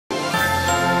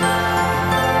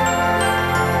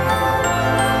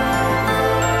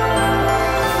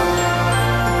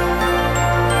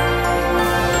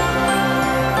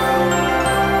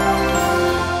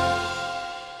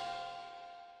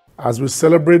As we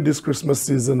celebrate this Christmas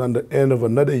season and the end of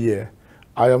another year,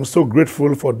 I am so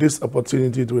grateful for this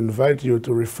opportunity to invite you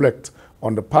to reflect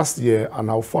on the past year and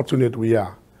how fortunate we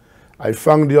are. I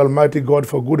thank the Almighty God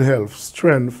for good health,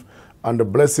 strength, and the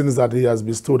blessings that He has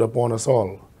bestowed upon us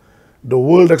all. The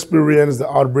world experienced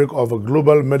the outbreak of a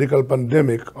global medical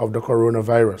pandemic of the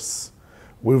coronavirus.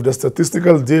 With the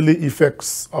statistical daily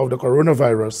effects of the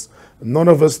coronavirus, none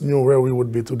of us knew where we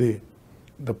would be today.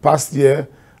 The past year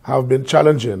have been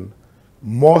challenging,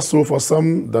 more so for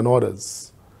some than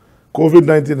others.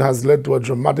 COVID-19 has led to a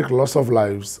dramatic loss of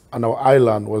lives, and our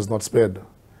island was not spared.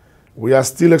 We are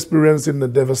still experiencing the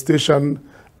devastation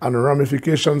and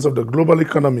ramifications of the global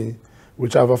economy,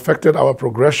 which have affected our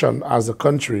progression as a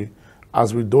country,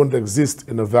 as we don't exist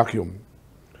in a vacuum.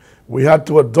 We had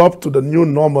to adapt to the new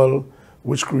normal,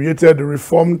 which created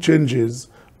reform changes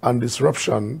and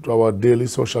disruption to our daily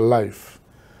social life.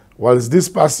 Whilst this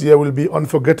past year will be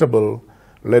unforgettable,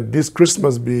 let this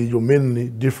Christmas be humanly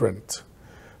different.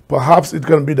 Perhaps it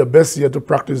can be the best year to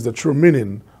practice the true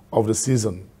meaning of the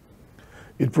season.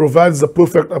 It provides the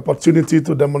perfect opportunity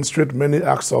to demonstrate many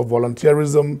acts of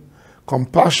volunteerism,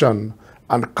 compassion,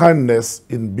 and kindness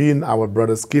in being our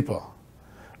brother's keeper.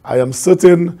 I am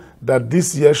certain that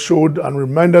this year showed and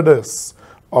reminded us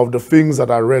of the things that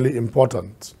are really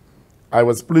important. I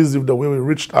was pleased with the way we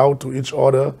reached out to each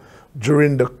other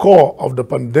during the core of the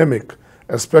pandemic,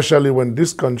 especially when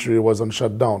this country was on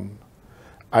shutdown.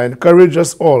 I encourage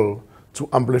us all to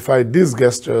amplify these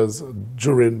gestures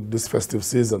during this festive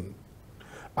season.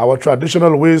 Our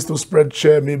traditional ways to spread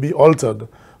cheer may be altered,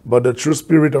 but the true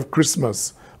spirit of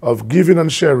Christmas, of giving and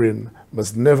sharing,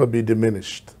 must never be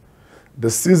diminished. The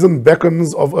season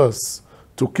beckons of us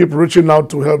to keep reaching out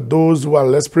to help those who are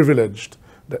less privileged,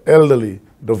 the elderly,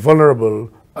 the vulnerable,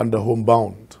 and the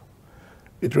homebound.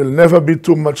 It will never be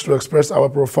too much to express our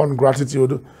profound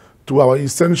gratitude to our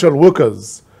essential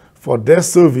workers for their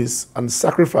service and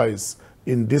sacrifice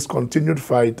in this continued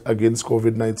fight against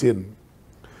COVID-19.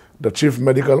 The Chief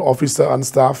Medical Officer and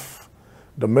staff,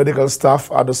 the medical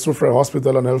staff at the Soufrière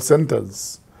Hospital and Health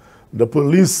Centers, the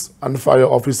police and fire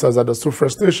officers at the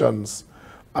Soufrière stations,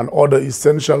 and other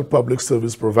essential public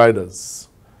service providers.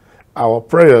 Our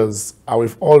prayers are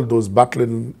with all those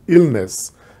battling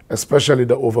illness, especially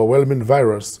the overwhelming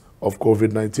virus of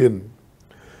COVID-19.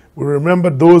 We remember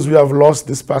those we have lost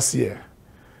this past year.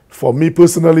 For me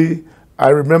personally,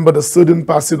 I remember the sudden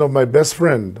passing of my best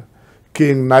friend,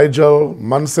 King Nigel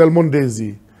Mansell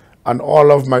Mondesi, and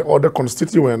all of my other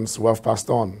constituents who have passed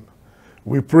on.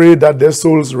 We pray that their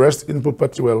souls rest in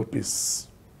perpetual peace.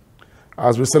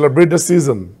 As we celebrate the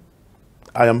season,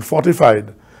 I am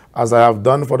fortified, as I have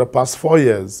done for the past 4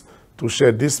 years, to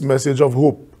share this message of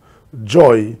hope,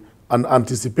 joy, and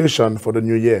anticipation for the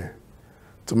new year.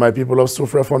 To my people of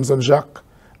Soufrière Font Saint-Jacques,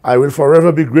 I will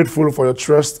forever be grateful for your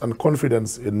trust and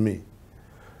confidence in me.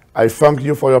 I thank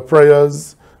you for your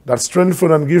prayers that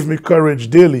strengthen and give me courage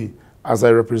daily as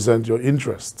I represent your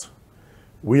interest.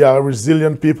 We are a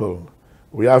resilient people.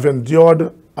 We have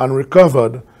endured and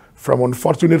recovered from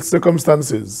unfortunate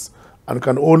circumstances and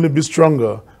can only be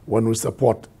stronger when we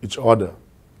support each other.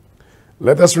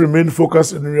 Let us remain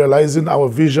focused in realizing our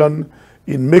vision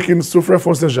in making Soufrière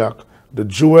Font Saint-Jacques the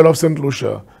jewel of St.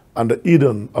 Lucia and the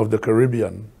Eden of the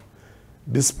Caribbean.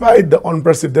 Despite the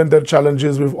unprecedented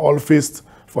challenges we've all faced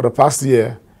for the past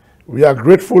year, we are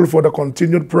grateful for the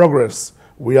continued progress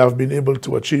we have been able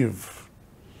to achieve.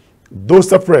 Though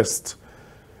suppressed,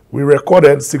 we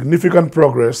recorded significant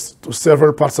progress to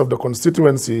several parts of the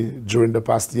constituency during the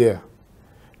past year.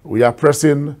 We are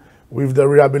pressing with the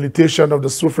rehabilitation of the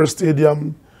Soufrière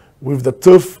Stadium, with the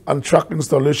turf and track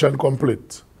installation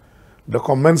complete, the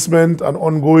commencement and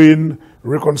ongoing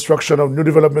reconstruction of New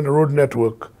Development Road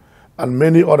Network, and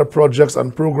many other projects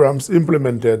and programs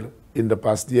implemented in the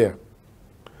past year.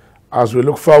 As we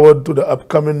look forward to the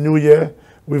upcoming new year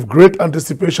with great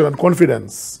anticipation and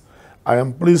confidence, I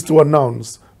am pleased to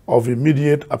announce of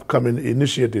immediate upcoming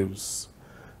initiatives.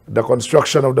 The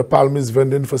construction of the Palmis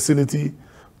vending facility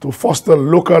to foster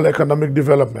local economic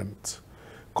development,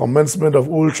 commencement of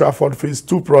Old Trafford Phase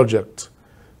 2 project,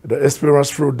 the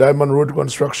Esperance Road Diamond Road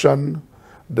construction,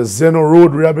 the Zeno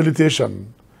Road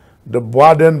rehabilitation, the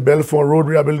Boisden Belfort Road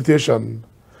rehabilitation,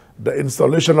 the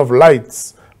installation of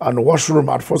lights and washroom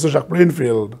at Fort Saint-Jacques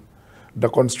Plainfield, the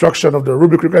construction of the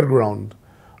Ruby Cricket Ground,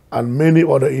 and many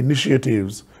other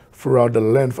initiatives throughout the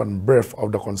length and breadth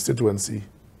of the constituency.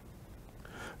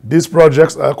 These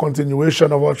projects are a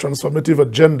continuation of our transformative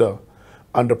agenda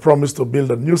and the promise to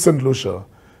build a new St. Lucia,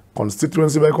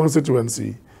 constituency by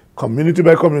constituency, community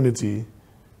by community,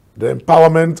 the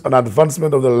empowerment and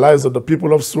advancement of the lives of the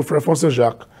people of Soufrière Font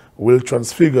Saint-Jacques will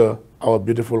transfigure our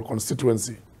beautiful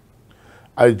constituency.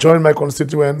 I join my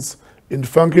constituents in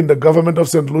thanking the government of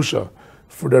St. Lucia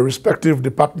for their respective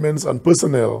departments and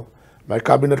personnel, my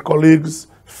cabinet colleagues,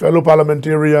 fellow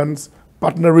parliamentarians,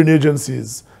 partnering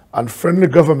agencies, and friendly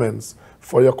governments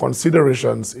for your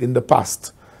considerations in the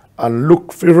past and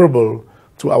look favorable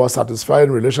to our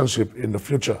satisfying relationship in the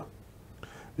future.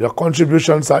 Your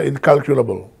contributions are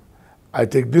incalculable. I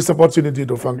take this opportunity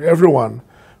to thank everyone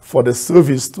for the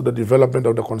service to the development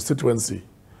of the constituency.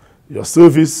 Your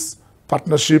service,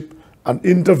 partnership, and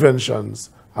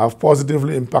interventions have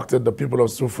positively impacted the people of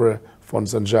Soufrière Fond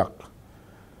Saint-Jacques.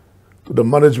 To the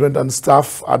management and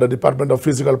staff at the Department of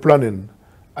Physical Planning,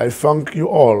 I thank you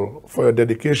all for your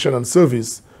dedication and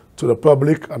service to the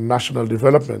public and national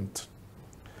development.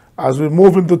 As we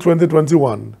move into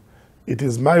 2021, it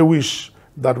is my wish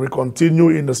that we continue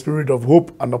in the spirit of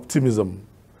hope and optimism.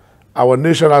 Our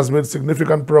nation has made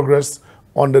significant progress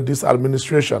under this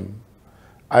administration.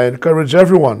 I encourage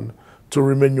everyone to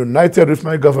remain united with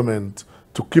my government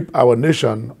to keep our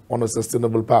nation on a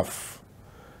sustainable path.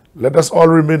 Let us all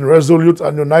remain resolute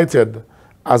and united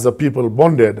as a people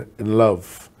bonded in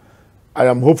love. I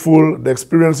am hopeful the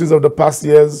experiences of the past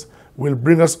years will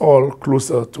bring us all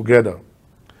closer together.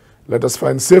 Let us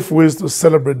find safe ways to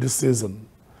celebrate this season.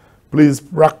 Please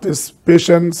practice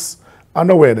patience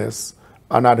and awareness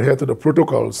and adhere to the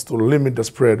protocols to limit the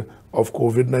spread of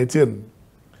COVID-19.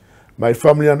 My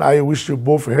family and I wish you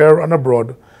both here and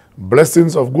abroad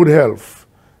blessings of good health,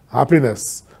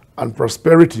 happiness, and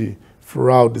prosperity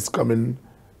throughout this coming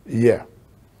year.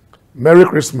 Merry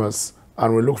Christmas,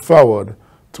 and we look forward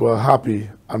to a happy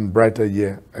and brighter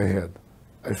year ahead.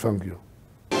 I thank you.